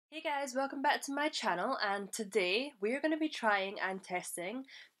Hey guys, welcome back to my channel, and today we are going to be trying and testing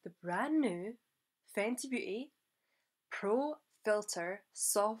the brand new Fenty Beauty Pro Filtr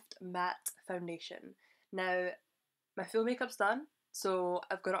Soft Matte Foundation. Now, my full makeup's done, so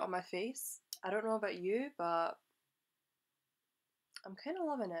I've got it on my face. I don't know about you, but I'm kind of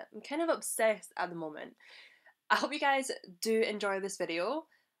loving it. I'm kind of obsessed at the moment. I hope you guys do enjoy this video.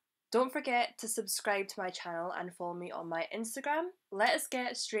 Don't forget to subscribe to my channel and follow me on my Instagram. Let's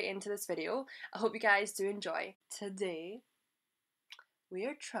get straight into this video. I hope you guys do enjoy. Today, we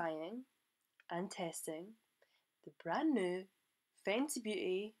are trying and testing the brand new Fenty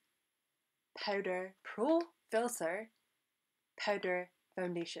Beauty Powder Pro Filtr Powder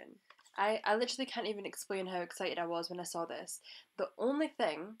Foundation. I literally can't even explain how excited I was when I saw this. The only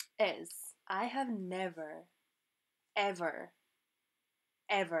thing is, I have never, ever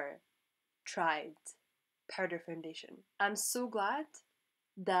tried powder foundation. I'm so glad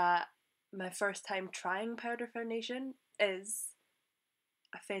that my first time trying powder foundation is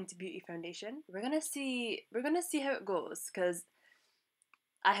a Fenty Beauty foundation. We're gonna see how it goes, because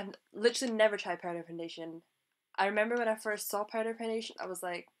I have literally never tried powder foundation. I remember when I first saw powder foundation, I was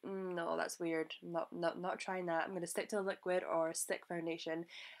like, no, that's weird. Not trying that. I'm gonna stick to the liquid or stick foundation.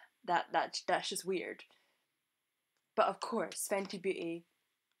 That's just weird. But of course, Fenty Beauty,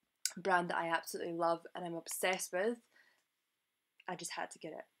 brand that I absolutely love and I'm obsessed with, I just had to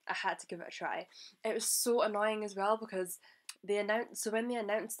get it. I had to give it a try. It was so annoying as well because when they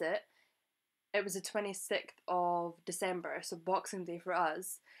announced it, it was the 26th of December, so Boxing Day for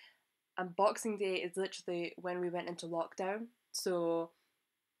us. And Boxing Day is literally when we went into lockdown. So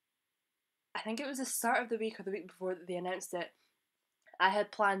I think it was the start of the week or the week before that they announced it. I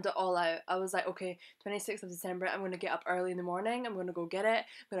had planned it all out. I was like, okay, 26th of December, I'm going to get up early in the morning, I'm going to go get it,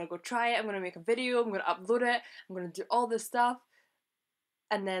 I'm going to go try it, I'm going to make a video, I'm going to upload it, I'm going to do all this stuff.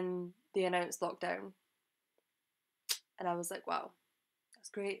 And then they announced lockdown. And I was like, wow, that's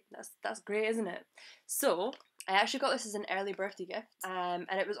great. That's great, isn't it? So, I actually got this as an early birthday gift, and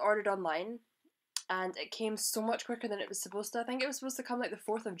it was ordered online. And it came so much quicker than it was supposed to. I think it was supposed to come like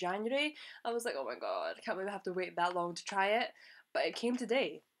the 4th of January. I was like, oh my god, I can't believe I have to wait that long to try it. But it came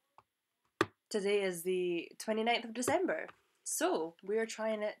today. Today is the 29th of December. So, we are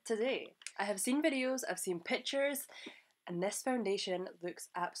trying it today. I have seen videos, I've seen pictures, and this foundation looks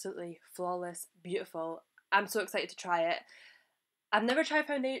absolutely flawless, beautiful. I'm so excited to try it. I've never tried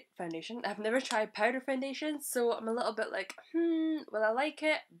foundation. I've never tried powder foundation, so I'm a little bit like, will I like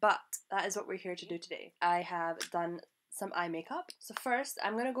it? But that is what we're here to do today. I have done some eye makeup. So first,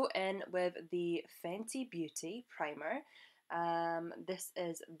 I'm going to go in with the Fenty Beauty Primer. This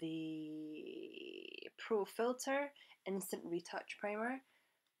is the Pro Filtr Instant Retouch Primer.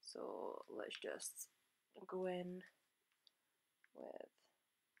 So let's just go in with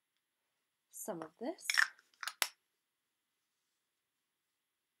some of this.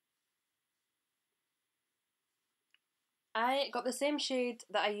 I got the same shade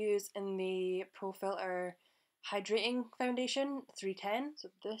that I use in the Pro Filtr Hydrating Foundation 310. So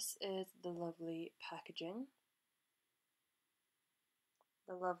this is the lovely packaging.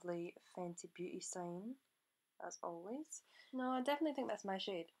 The lovely Fenty Beauty sign, as always. No, I definitely think that's my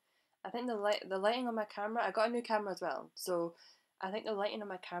shade. I think the lighting on my camera, I got a new camera as well, so I think the lighting on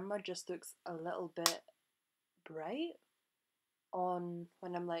my camera just looks a little bit bright on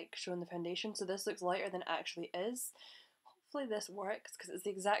when I'm like showing the foundation, so this looks lighter than it actually is. Hopefully this works, because it's the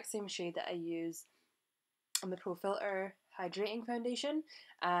exact same shade that I use on the Pro Filtr Hydrating Foundation,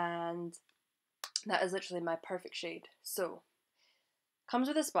 and that is literally my perfect shade. So, comes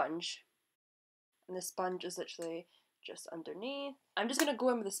with a sponge, and the sponge is literally just underneath. I'm just going to go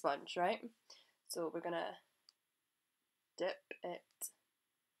in with a sponge, right? So we're going to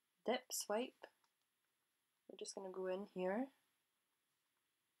swipe. We're just going to go in here.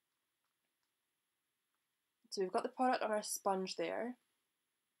 So we've got the product on our sponge there.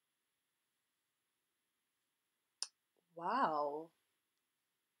 Wow.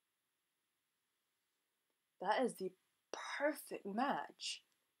 That is the perfect match.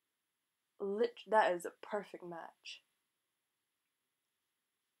 That is a perfect match.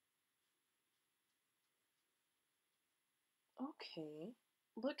 Okay.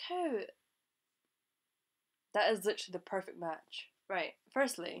 Look how... That is literally the perfect match. Right,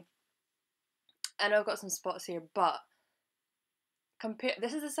 firstly, I know I've got some spots here, but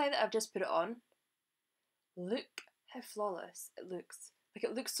this is the side that I've just put it on. Look how flawless it looks. Like,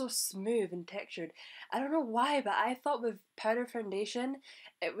 it looks so smooth and textured. I don't know why, but I thought with powder foundation,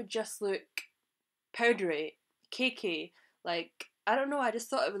 it would just look powdery, cakey. Like, I don't know, I just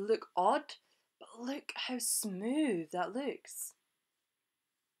thought it would look odd. But look how smooth that looks.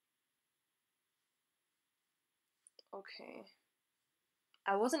 Okay.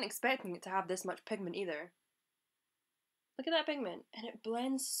 I wasn't expecting it to have this much pigment either. Look at that pigment, and it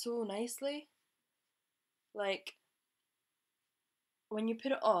blends so nicely. Like, when you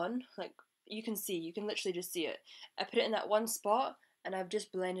put it on, like, you can literally just see it. I put it in that one spot, and I've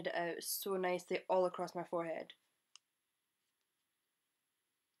just blended it out so nicely all across my forehead.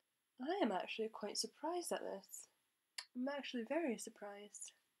 I am actually quite surprised at this. I'm actually very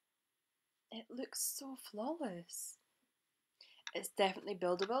surprised. It looks so flawless. It's definitely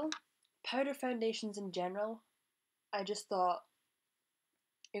buildable. Powder foundations in general, I just thought,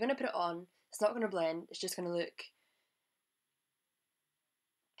 you're going to put it on, it's not going to blend, it's just going to look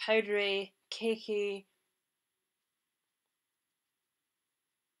powdery, cakey.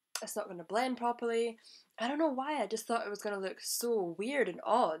 It's not going to blend properly. I don't know why, I just thought it was going to look so weird and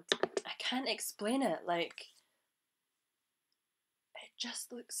odd. I can't explain it, like, it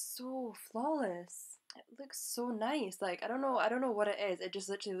just looks so flawless. It looks so nice. Like, I don't know what it is. It just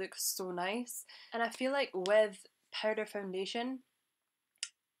literally looks so nice. And I feel like with powder foundation,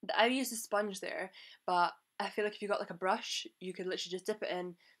 I used a sponge there, but I feel like if you got like a brush, you could literally just dip it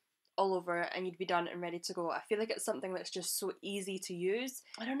in all over and you'd be done and ready to go. I feel like it's something that's just so easy to use.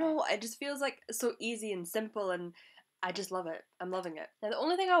 I don't know, it just feels like so easy and simple, and I just love it. I'm loving it. Now the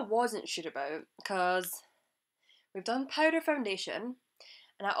only thing I wasn't sure about, because we've done powder foundation,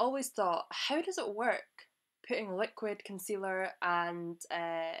 and I always thought, how does it work putting liquid concealer and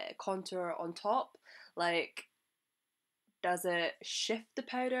contour on top? Like, does it shift the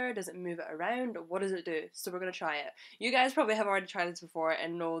powder? Does it move it around? What does it do? So we're going to try it. You guys probably have already tried this before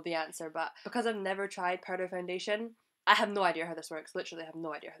and know the answer, but because I've never tried powder foundation, I have no idea how this works. Literally have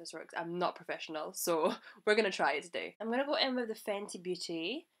no idea how this works. I'm not professional, so we're going to try it today. I'm going to go in with the Fenty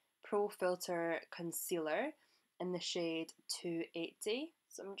Beauty Pro Filtr Concealer in the shade 280.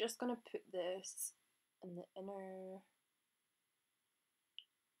 So I'm just going to put this in the inner...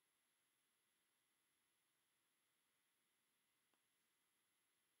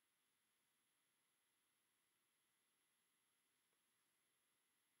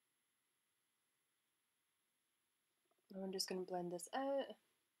 I'm just going to blend this out.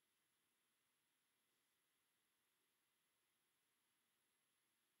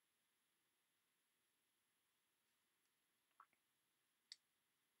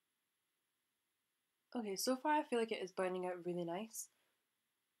 Okay, so far I feel like it is blending out really nice.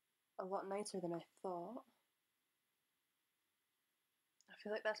 A lot nicer than I thought. I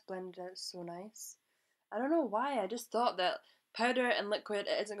feel like that's blended out so nice. I don't know why, I just thought that powder and liquid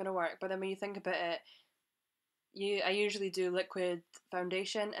it isn't going to work, but then when you think about it, I usually do liquid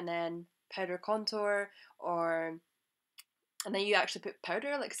foundation and then powder contour, and then you actually put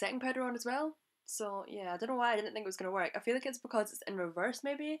powder, like setting powder on as well. So yeah, I don't know why I didn't think it was going to work. I feel like it's because it's in reverse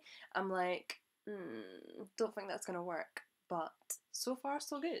maybe. I'm like, don't think that's going to work. But so far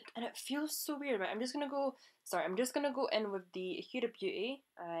so good. And it feels so weird, right? I'm just going to go in with the Huda Beauty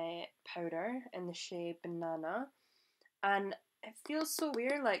powder in the shade Banana. And it feels so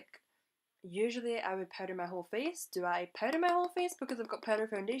weird, like, usually I would powder my whole face. Do I powder my whole face because I've got powder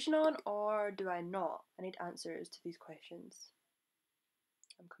foundation on, or do I not? I need answers to these questions.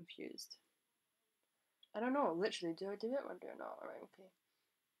 I'm confused. I don't know, literally, do I do it or do I not? Alright, okay.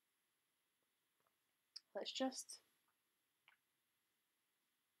 Let's just...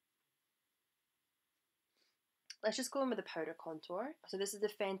 Let's just go in with the powder contour. So this is the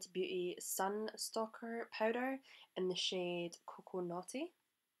Fenty Beauty Sun Stalk'r powder in the shade Cocoa Naughty.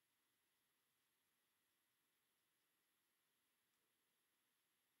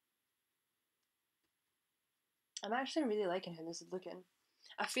 I'm actually really liking how this is looking.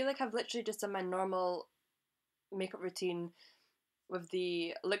 I feel like I've literally just done my normal makeup routine with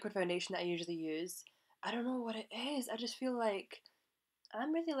the liquid foundation that I usually use. I don't know what it is. I just feel like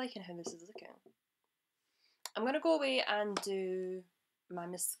I'm really liking how this is looking. I'm going to go away and do my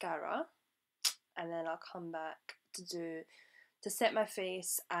mascara, and then I'll come back to set my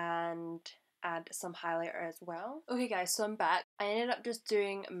face and add some highlighter as well. Okay guys, so I'm back. I ended up just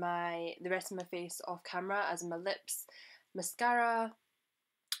doing the rest of my face off camera, as in my lips, mascara,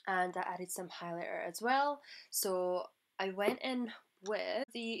 and I added some highlighter as well. So I went in with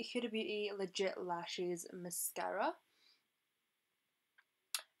the Huda Beauty Legit Lashes mascara,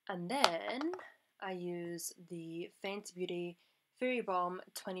 and then I use the Fenty Beauty Fairy Balm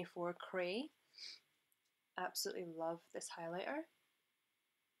 24 Kray. Absolutely love this highlighter.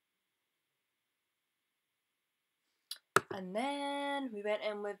 And then we went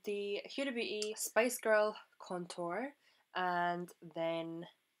in with the Huda Beauty Spice Girl contour, and then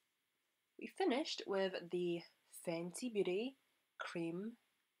we finished with the Fenty Beauty Cream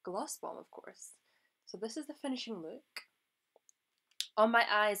Gloss Bomb, of course. So this is the finishing look. On my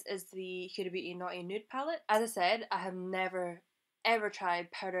eyes is the Huda Beauty Naughty Nude palette. As I said, I have never ever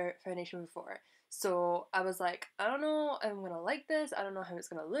tried powder foundation before. So I was like, I don't know if I'm gonna like this, I don't know how it's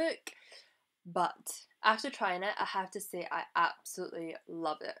gonna look. But after trying it, I have to say I absolutely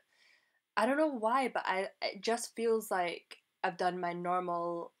love it. I don't know why, but it just feels like I've done my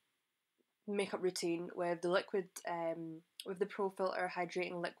normal makeup routine with the liquid, with the Pro Filtr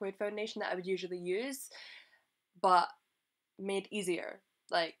hydrating liquid foundation that I would usually use, but made easier.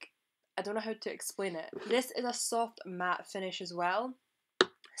 Like, I don't know how to explain it. This is a soft matte finish as well.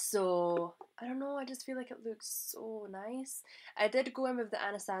 So, I don't know, I just feel like it looks so nice. I did go in with the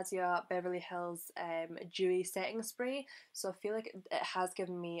Anastasia Beverly Hills Dewy setting spray, so I feel like it has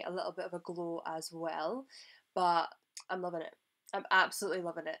given me a little bit of a glow as well, but I'm loving it. I'm absolutely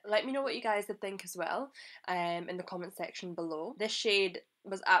loving it. Let me know what you guys would think as well in the comment section below. This shade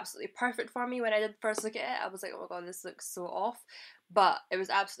was absolutely perfect for me when I did first look at it. I was like, oh my god, this looks so off, but it was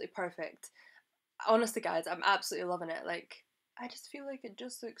absolutely perfect. Honestly guys, I'm absolutely loving it. Like, I just feel like it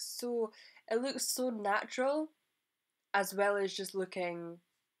just looks so, it looks so natural as well as just looking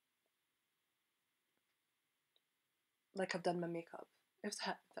like I've done my makeup, if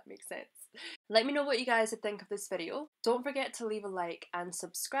that makes sense. Let me know what you guys would think of this video. Don't forget to leave a like and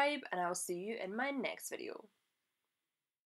subscribe, and I will see you in my next video.